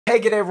Hey,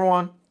 good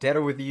everyone,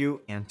 Daiter with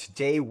you, and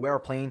today we are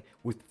playing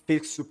with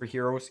fisk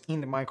superheroes in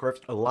the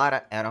Minecraft. A lot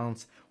of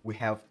add-ons we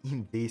have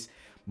in this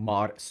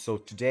mod. So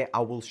today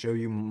I will show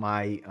you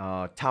my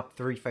top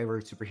 3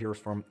 favorite superheroes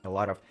from a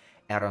lot of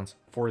add-ons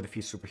for the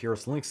fisk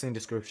superheroes. Links in the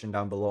description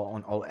down below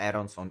on all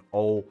add-ons, on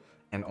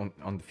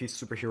the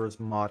fisk superheroes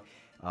mod.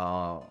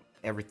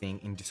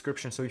 Everything in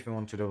description. So if you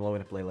want to download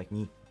and play like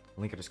me,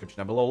 link in the description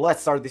down below.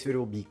 Let's start. This video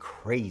will be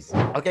crazy.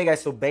 Okay, guys.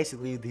 So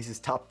basically, this is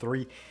top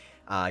 3.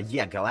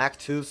 Yeah,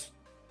 Galactus,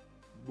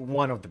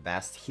 one of the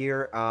best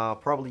here,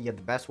 probably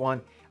the best one.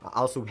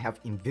 Also, we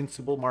have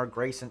Invincible, Mark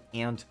Grayson,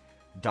 and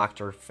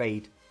Dr.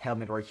 Fate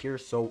helmet right here.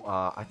 So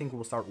I think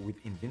we'll start with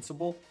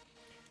Invincible,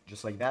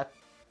 just like that.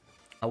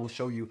 I will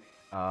show you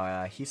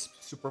his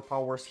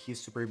superpowers, his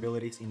super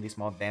abilities in this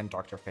mod, then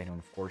Dr. Fate, and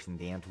of course in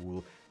the end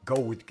we'll go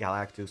with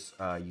Galactus.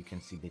 You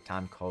can see the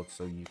time code,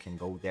 so you can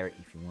go there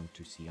if you want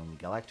to see only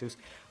Galactus,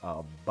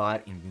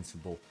 but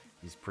Invincible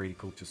is pretty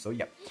cool too. So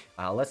yeah,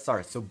 let's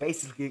start. So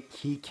basically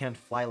he can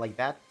fly like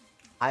that.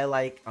 I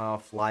like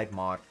flight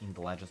mod in the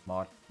Legends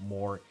mod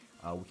more.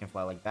 We can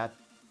fly like that.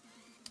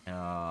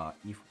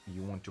 If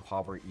you want to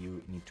hover,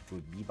 you need to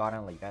put B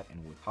button like that,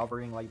 and with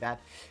hovering like that,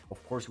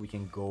 of course we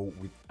can go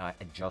with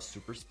adjust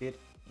super speed,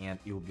 and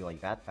it will be like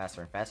that,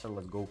 faster and faster.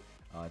 Let's go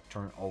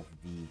turn off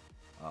the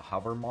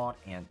hover mod,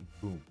 and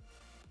boom,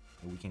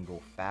 we can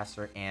go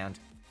faster and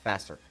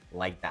faster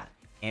like that,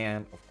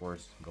 and of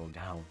course go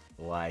down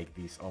like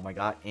this. Oh my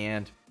god,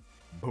 and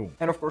boom.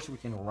 And of course we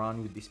can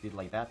run with this speed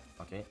like that.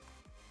 Okay,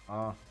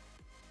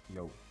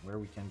 where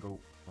we can go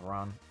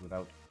run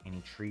without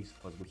any trees.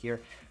 Let's go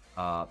here.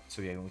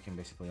 So yeah, we can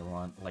basically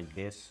run like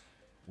this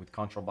with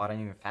control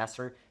button even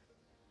faster.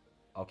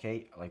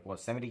 Okay, like what,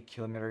 70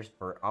 kilometers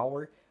per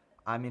hour.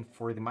 I mean,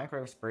 for the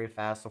Minecraft it's very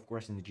fast. Of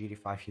course in the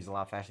GT5 he's a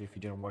lot faster. If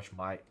you didn't watch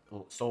my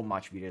so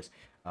much videos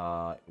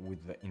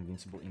with the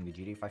Invincible in the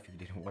GT5, if you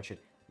didn't watch it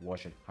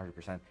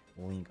 100%.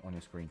 Link on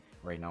your screen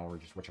right now, or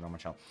just watch it on my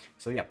channel.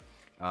 So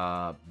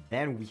yeah,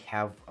 then we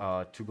have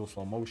to go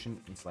slow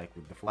motion. It's like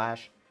with the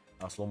flash,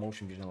 slow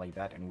motion vision like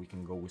that, and we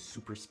can go with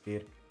super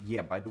speed.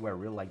 Yeah, by the way, I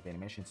really like the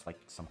animation. It's like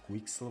some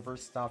Quicksilver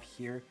stuff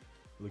here.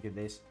 Look at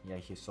this. Yeah,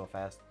 he's so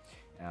fast.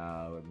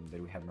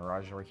 Then we have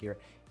Mirage right here,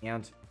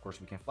 and of course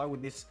we can fly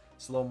with this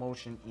slow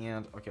motion.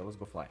 And okay, let's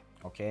go fly.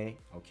 Okay,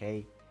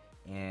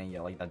 and yeah,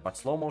 like that. But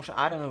slow motion,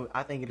 I don't know,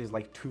 I think it is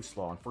like too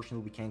slow.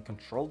 Unfortunately, we can't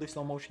control the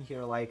slow motion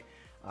here, like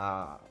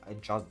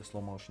adjust the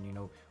slow motion, you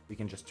know. We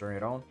can just turn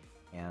it on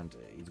and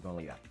it's going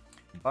like that.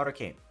 But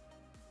okay,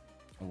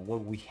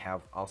 what we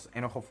have also,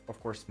 and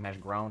of course smash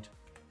ground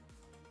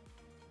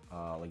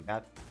like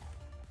that.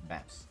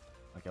 Bams.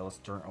 Okay, let's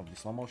turn off the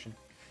slow motion,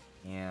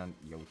 and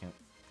yeah, we can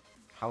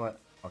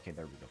okay,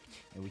 there we go,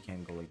 and we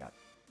can go like that.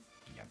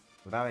 Yeah,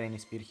 without any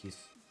speed, he's,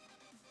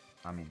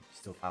 I mean,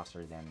 still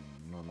faster than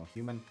normal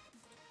human.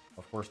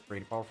 Of course,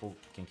 pretty powerful,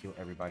 can kill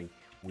everybody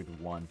with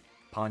one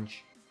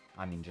punch.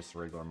 I mean, just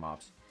regular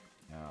mobs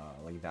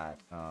like that.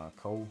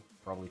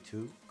 Probably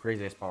two.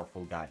 Craziest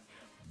powerful guy.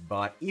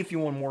 But if you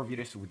want more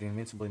videos with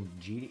Invincible in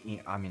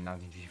I mean not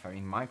in GT5,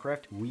 in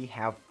Minecraft, we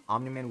have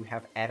Omni-Man, we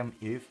have Adam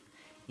Eve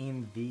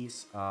in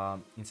these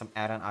in some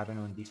add-on, I don't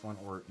know, in this one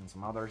or in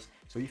some others.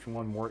 So if you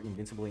want more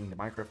Invincible in the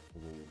Minecraft,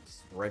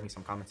 write me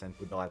some comments and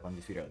put the like on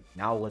this video.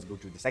 Now let's go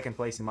to the second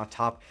place in my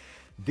top.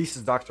 This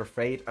is Dr.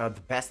 Fate, the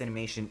best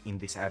animation in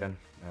this add-on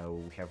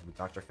we have with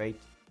Dr.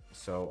 Fate.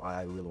 So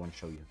I really want to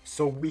show you.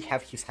 So we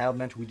have his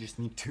helmet. We just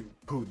need to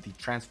put the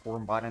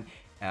transform button,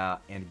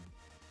 and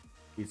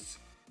it's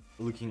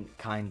looking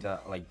kinda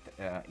like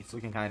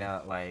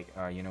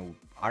you know,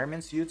 Iron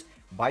Man suits.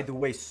 By the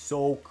way,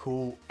 so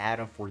cool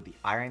add-on for the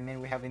Iron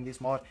Man we have in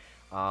this mod.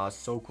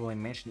 So cool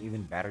animation,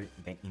 even better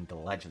than in the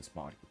Legends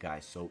mod,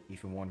 guys. So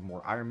if you want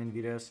more Iron Man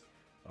videos,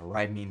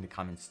 write me in the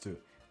comments too.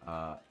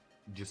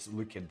 Just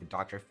look at the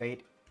Dr.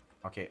 Fate.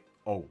 Okay,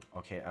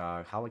 okay,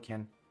 how I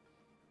can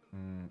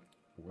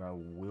well,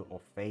 Wheel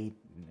of Fate,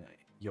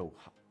 yo,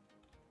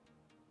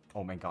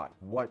 oh my god,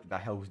 what the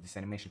hell was this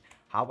animation?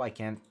 How I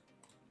can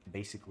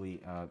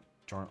basically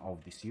turn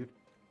off the suit,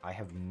 I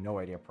have no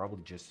idea.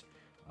 Probably just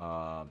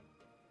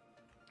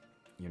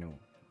you know,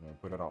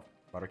 put it off.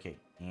 But okay,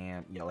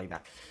 and yeah, like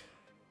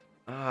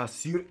that.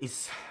 Suit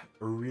is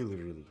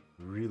really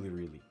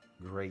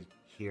great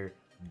here,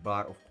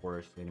 but of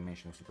course the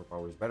animation of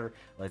superpower is better.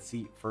 Let's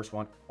see. First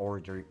one,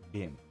 Order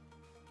Beam.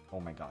 Oh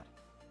my god,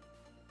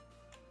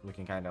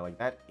 looking kind of like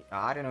that.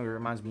 I don't know, it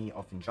reminds me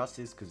of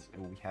Injustice, because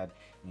we had,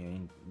 you know,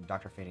 in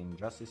Dr. Fate and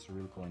Injustice,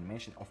 really cool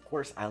animation. Of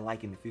course, I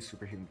like in the Fisk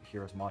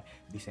Superheroes mod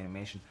this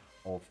animation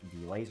of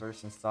the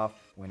lasers and stuff.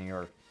 When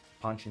you're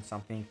punching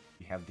something,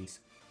 you have this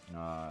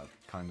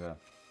kind of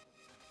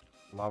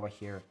lava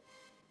here.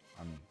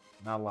 I mean,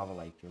 not lava,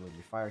 like a little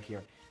bit fire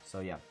here. So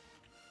yeah,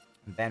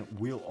 and then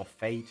Wheel of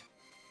Fate,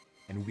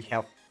 and we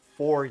have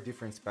 4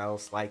 different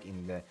spells, like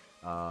in the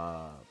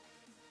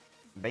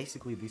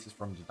basically this is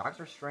from the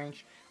Doctor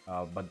Strange,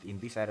 but in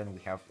this add-on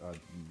we have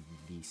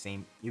the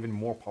same, even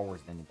more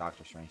powers than the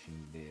Doctor Strange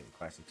in the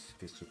classic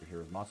Fisk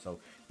Superheroes mod. So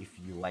if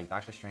you like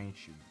Doctor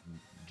Strange,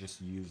 just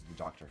use the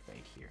Dr.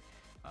 Fate here.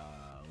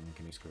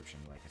 in the description,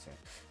 like I said.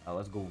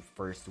 Let's go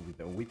first with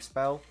the whip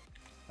spell.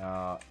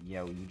 Yeah,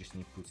 you just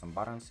need to put some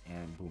buttons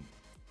and boom.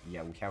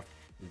 Yeah, we have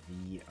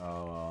the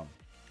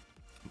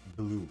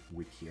blue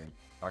whip here.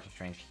 Doctor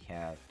Strange,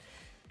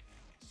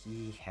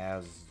 he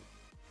has,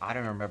 I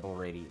don't remember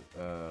already,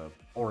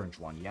 orange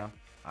one. Yeah,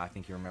 I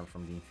think you remember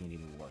from the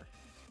Infinity War.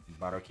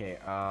 But okay,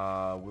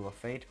 Wheel of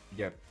Fate.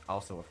 Yeah,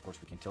 also of course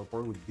we can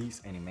teleport with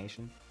this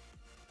animation.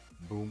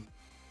 Boom.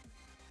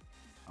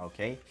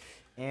 Okay,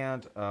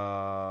 and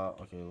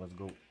okay, let's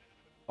go.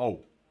 Oh,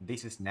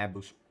 this is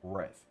Nabu's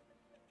Wrath.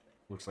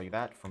 Looks like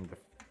that from the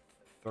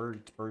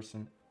third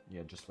person.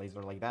 Yeah, just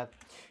laser like that.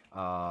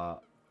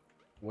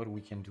 What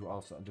we can do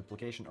also,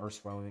 duplication, earth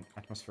swelling,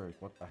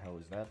 atmospheric. What the hell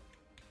is that?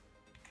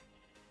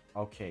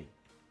 Okay,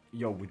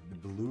 yo, with the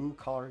blue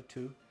color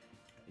too,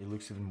 it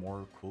looks even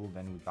more cool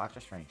than with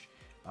Doctor Strange.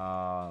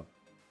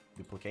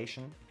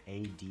 Duplication,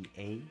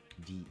 ADADASWAD.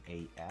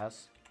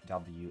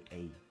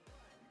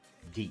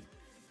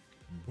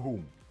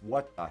 Boom.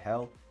 What the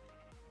hell?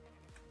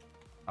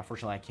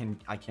 Unfortunately,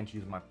 I can't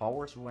use my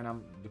powers when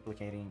I'm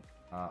duplicating.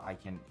 I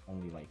can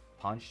only like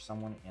punch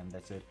someone and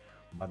that's it.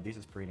 But this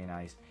is pretty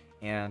nice.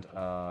 And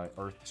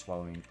earth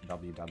swallowing,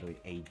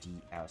 WWADSW.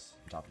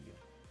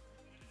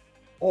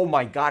 Oh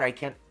my god, I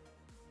can't.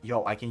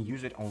 Yo, I can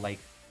use it on like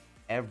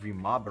every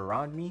mob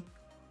around me.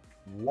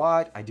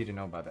 What? I didn't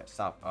know about that.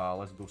 Stop.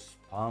 Let's go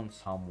spawn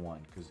someone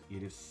because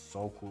it is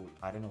so cool.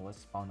 I don't know. Let's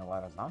spawn a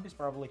lot of zombies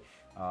probably.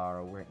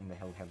 Where in the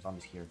hell have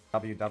zombies here?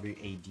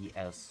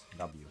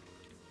 WWADSW.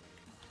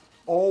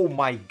 Oh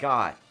my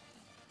god.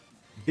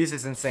 This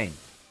is insane.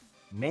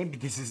 Maybe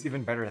this is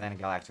even better than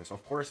Galactus.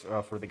 Of course,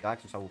 for the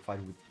Galactus, I will fight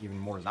with even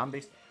more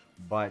zombies.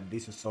 But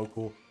this is so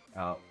cool.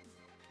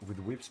 With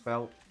the whip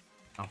spell,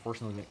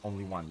 unfortunately,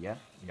 only one. Yeah,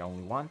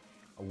 only one.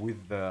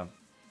 With the,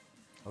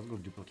 let's go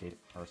duplicate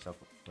ourselves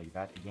like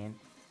that again.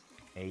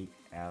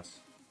 ASWAD.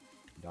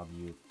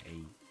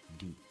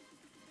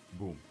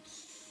 Boom.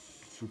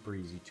 Super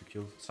easy to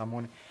kill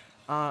someone.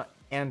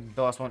 And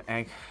the last one,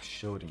 egg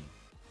shielding.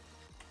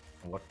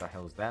 What the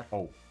hell is that?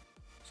 Oh,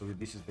 so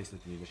this is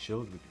basically the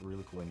shield with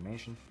really cool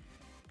animation.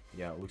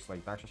 Yeah, it looks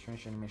like Doctor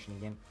Strange animation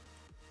again.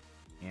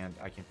 And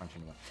I can punch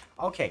anyone.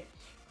 Okay,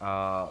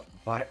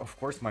 but of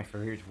course my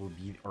favorite will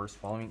be Earth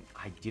Swallowing.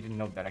 I didn't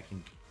know that I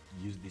can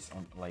use this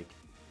on like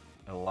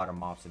a lot of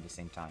mobs at the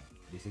same time.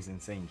 This is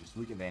insane. Just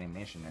look at the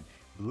animation, and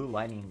blue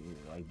lightning,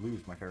 like blue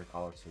is my favorite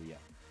color, so yeah,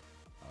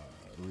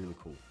 really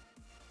cool.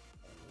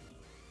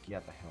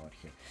 Get the hell out of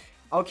here.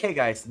 Okay,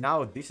 guys,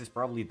 now this is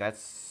probably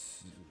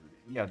this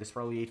is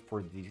probably it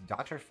for the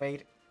Doctor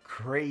Fate.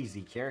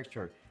 Crazy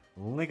character.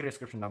 Link in the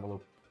description down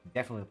below.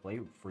 Definitely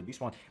play for this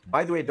one.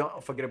 By the way,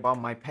 don't forget about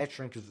my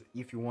Patreon, because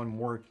if you want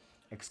more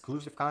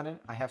exclusive content,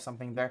 I have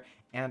something there,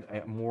 and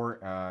more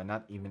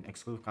not even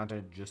exclusive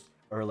content, just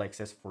early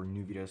access for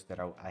new videos that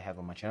I have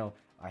on my channel.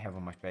 I have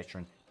on my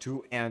Patreon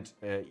too. And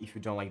if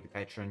you don't like the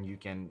Patreon, you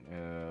can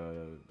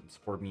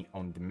support me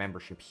on the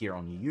membership here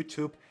on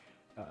YouTube.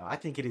 I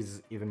think it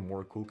is even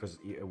more cool because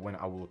when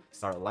I will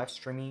start live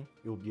streaming,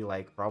 it will be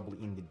like probably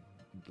in the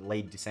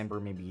late December,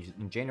 maybe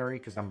in January,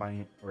 because I'm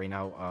buying right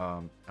now.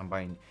 I'm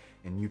buying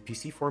a new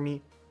PC for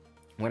me.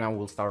 When I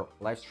will start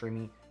live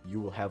streaming,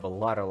 you will have a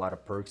lot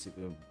of perks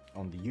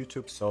on the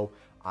YouTube. So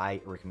I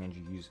recommend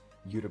you use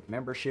YouTube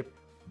membership.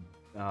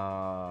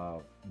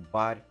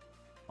 But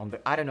on the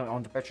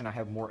on the Patreon I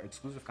have more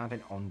exclusive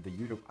content. On the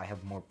YouTube I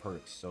have more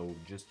perks. So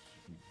just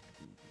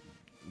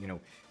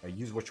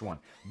use what you want.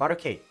 But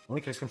okay,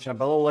 link in the description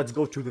below. Let's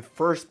go to the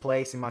first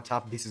place in my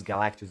top. This is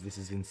Galactus. This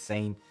is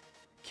insane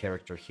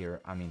character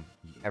here. I mean,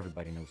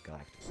 everybody knows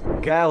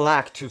Galactus.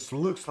 Galactus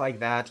looks like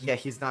that. Yeah,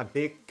 he's not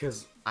big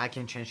because I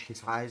can change his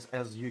size,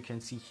 as you can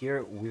see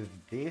here with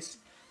this.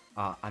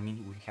 I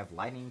mean, we have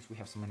lightnings, we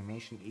have some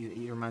animation.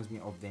 It reminds me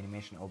of the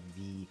animation of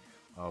the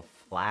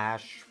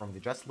Flash from the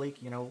Justice League,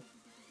 from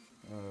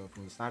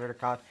the Snyder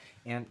Cut,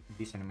 and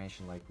this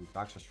animation like with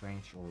Doctor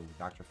Strange or with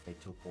Doctor Fate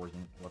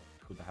teleporting.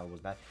 Who the hell was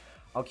that?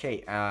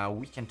 Okay,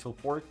 we can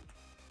teleport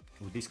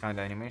with this kind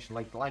of animation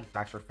like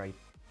Doctor Fate.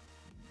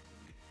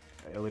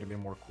 A little bit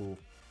more cool.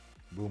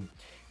 Boom.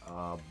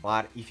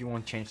 But if you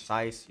want to change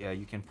size,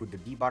 you can put the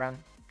B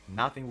button.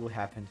 Nothing will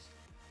happen.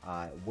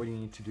 What you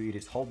need to do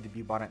is hold the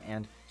B button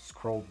and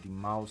scroll the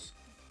mouse.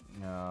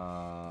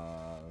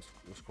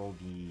 Scroll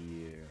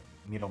the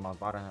middle mouse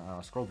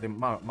button. Scroll the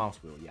mouse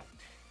wheel. Yeah.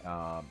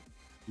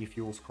 If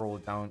you will scroll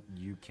it down,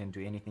 you can do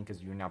anything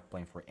because you're not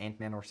playing for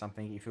Ant-Man or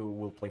something. If you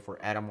will play for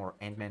Adam or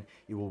Ant-Man,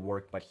 it will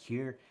work. But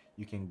here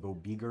you can go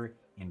bigger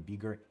and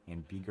bigger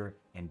and bigger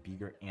and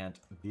bigger, and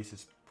this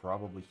is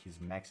probably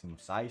his maximum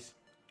size.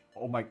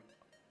 Oh my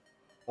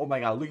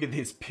god, look at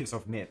this piece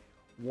of meat.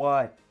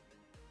 What?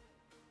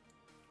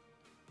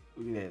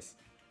 Look at this.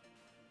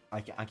 I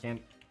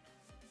can't,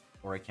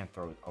 or I can't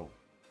throw it. Oh,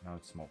 now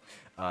it's small.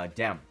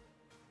 Damn.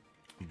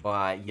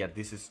 But yeah,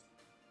 this is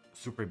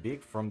super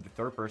big. From the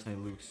third person it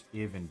looks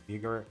even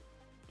bigger.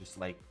 Just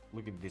like,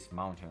 look at this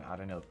mountain. I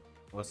don't know.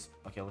 Let's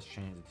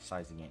change the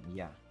size again.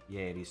 Yeah,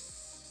 it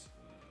is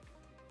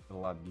a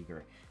lot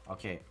bigger.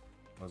 Okay,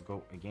 let's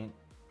go again.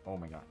 Oh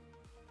my god.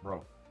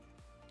 bro.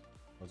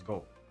 Let's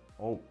go.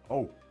 Oh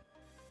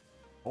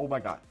my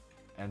god.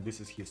 And this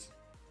is his,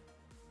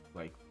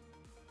 like,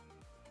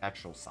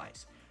 actual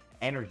size.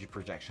 Energy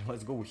projection.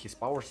 Let's go with his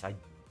powers. I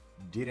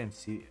didn't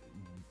see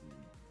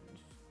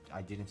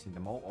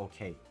them all.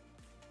 Okay.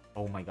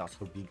 Oh my god,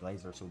 so big.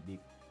 Laser so big.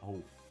 Oh,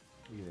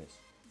 look at this.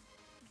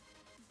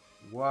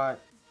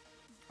 What?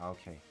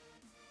 Okay.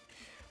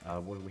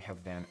 What do we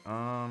have then?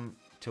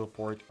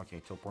 Teleport. Okay,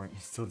 teleport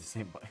is still the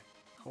same, but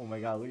oh my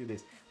god, look at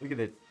this. Look at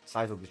the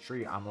size of the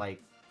tree. I'm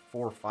like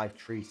 4 or 5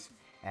 trees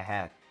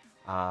ahead.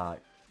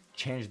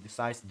 Change the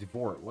size.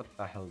 Devour. What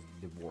the hell is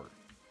devour?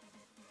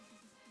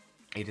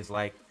 It is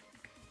like,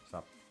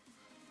 stop.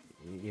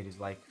 It is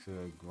like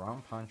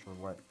ground punch or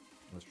what?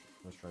 Let's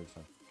try this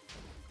out.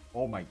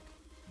 Oh my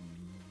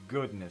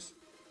goodness,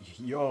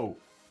 yo.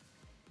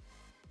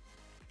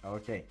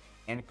 Okay,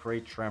 and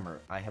create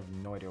tremor. I have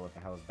no idea what the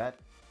hell is that,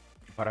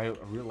 but I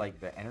really like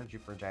the energy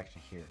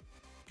projection here.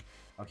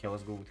 Okay,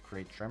 let's go with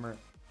create tremor.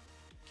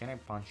 Can I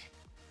punch?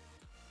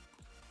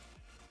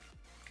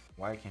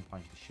 Why I can't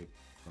punch the ship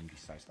from this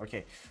size?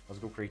 Okay, let's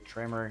go create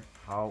tremor.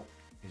 How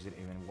is it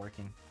even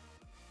working?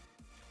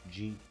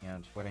 G,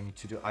 and what I need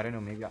to do, I don't know,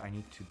 maybe I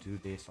need to do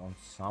this on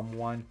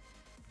someone.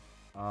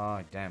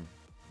 Damn.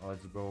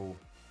 Let's go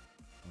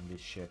on this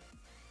ship.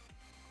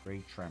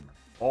 Create tremor.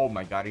 Oh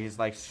my god, he's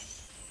like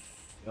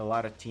a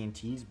lot of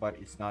TNTs, but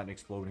it's not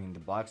exploding the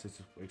blocks,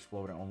 it's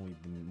exploding only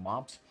the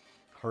mobs,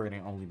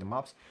 hurting only the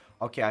mobs.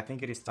 Okay, I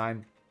think it is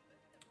time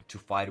to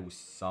fight with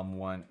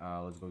someone.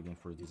 Let's go again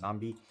for the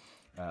zombie.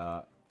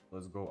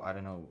 Let's go, I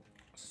don't know,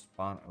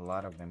 spawn a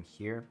lot of them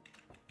here.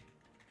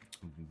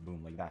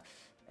 Boom, like that.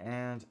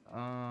 And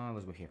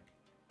let's go here.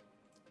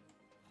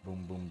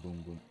 Boom, boom,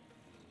 boom, boom.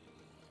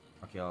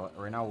 Okay,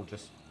 right now we'll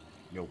just,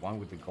 yo, one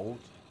with the gold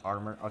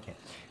armor. Okay,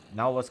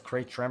 now let's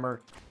create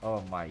tremor.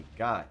 Oh my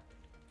god.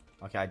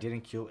 Okay, I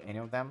didn't kill any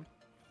of them.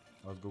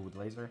 Let's go with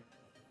laser.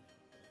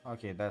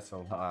 Okay, that's a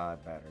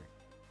lot better.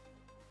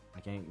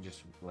 I can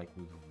just, like,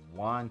 with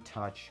one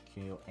touch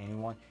kill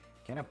anyone.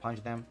 Can I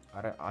punch them?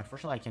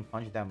 Unfortunately, I can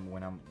punch them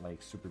when I'm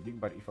like super big,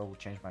 but if I will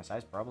change my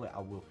size, probably I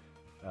will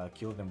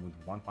kill them with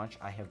one punch.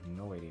 I have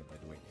no idea, by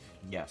the way.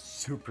 Yeah,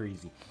 super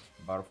easy.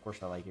 But of course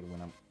I like it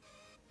when I'm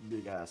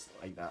big ass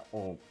like that.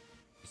 Oh,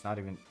 it's not,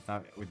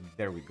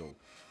 there we go.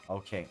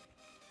 Okay,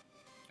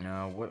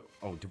 now what?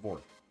 Oh, Devour.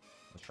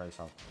 Let's try this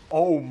out.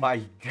 Oh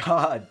my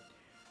god,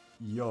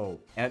 yo.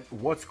 And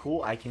what's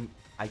cool, I can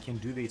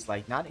do this,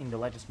 like, not in the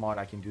Legends mod,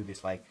 I can do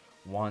this like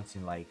once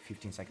in like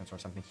 15 seconds or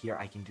something. Here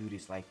I can do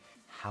this like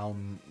how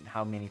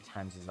many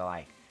times is it?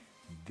 Like,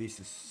 this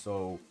is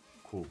so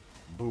cool.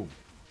 Boom.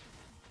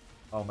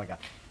 Oh my god.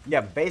 Yeah,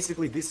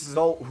 basically this is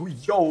all.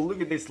 Yo,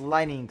 look at this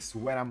lightnings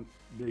when I'm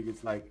big.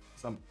 It's like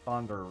some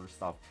thunder or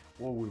stuff.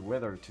 What we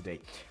weather today.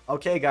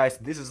 Okay guys,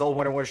 this is all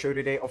what I want to show you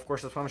today. Of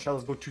course, let's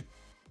go to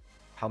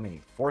how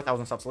many?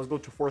 4,000 subs. Let's go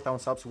to 4,000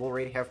 subs. We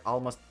already have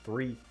almost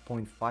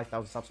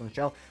 3,500 subs on the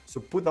channel. So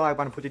put the like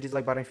button, put the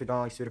dislike button if you don't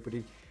like to put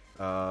it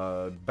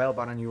bell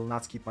button. You will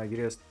not skip my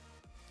videos.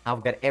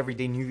 I've got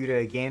everyday new video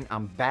again.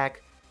 I'm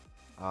back.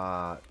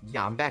 Yeah,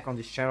 I'm back on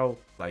this channel.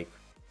 Like,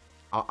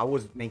 I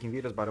was making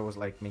videos, but I was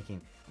like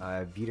making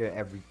video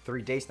every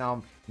 3 days. Now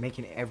I'm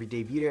making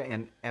everyday video,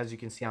 and as you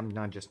can see, I'm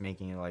not just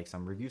making like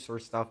some reviews or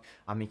stuff.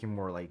 I'm making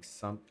more like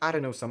some, I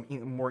don't know, some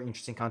more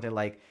interesting content,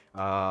 like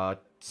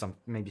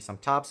maybe some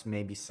tops,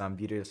 maybe some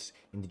videos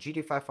in the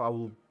GTA 5. I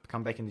will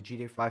come back in the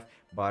GTA 5,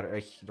 but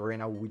right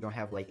now we don't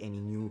have like any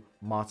new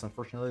mods,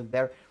 unfortunately,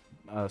 there.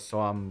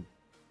 So I'm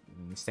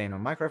staying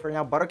on Minecraft right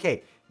now. But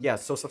okay, yeah,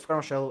 so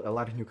subscribe to my channel. A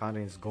lot of new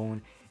content is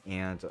going.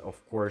 And of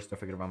course, don't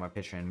forget about my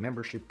Patreon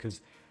membership,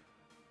 because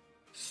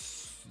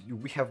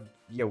we have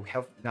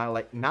not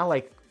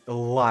like a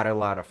lot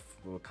of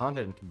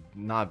content,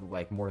 not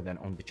like more than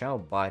on the channel,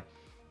 but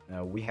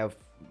we have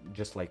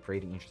just like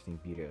creating interesting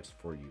videos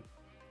for you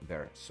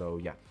there. So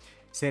yeah,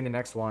 see you in the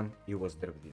next one. It was a bit of a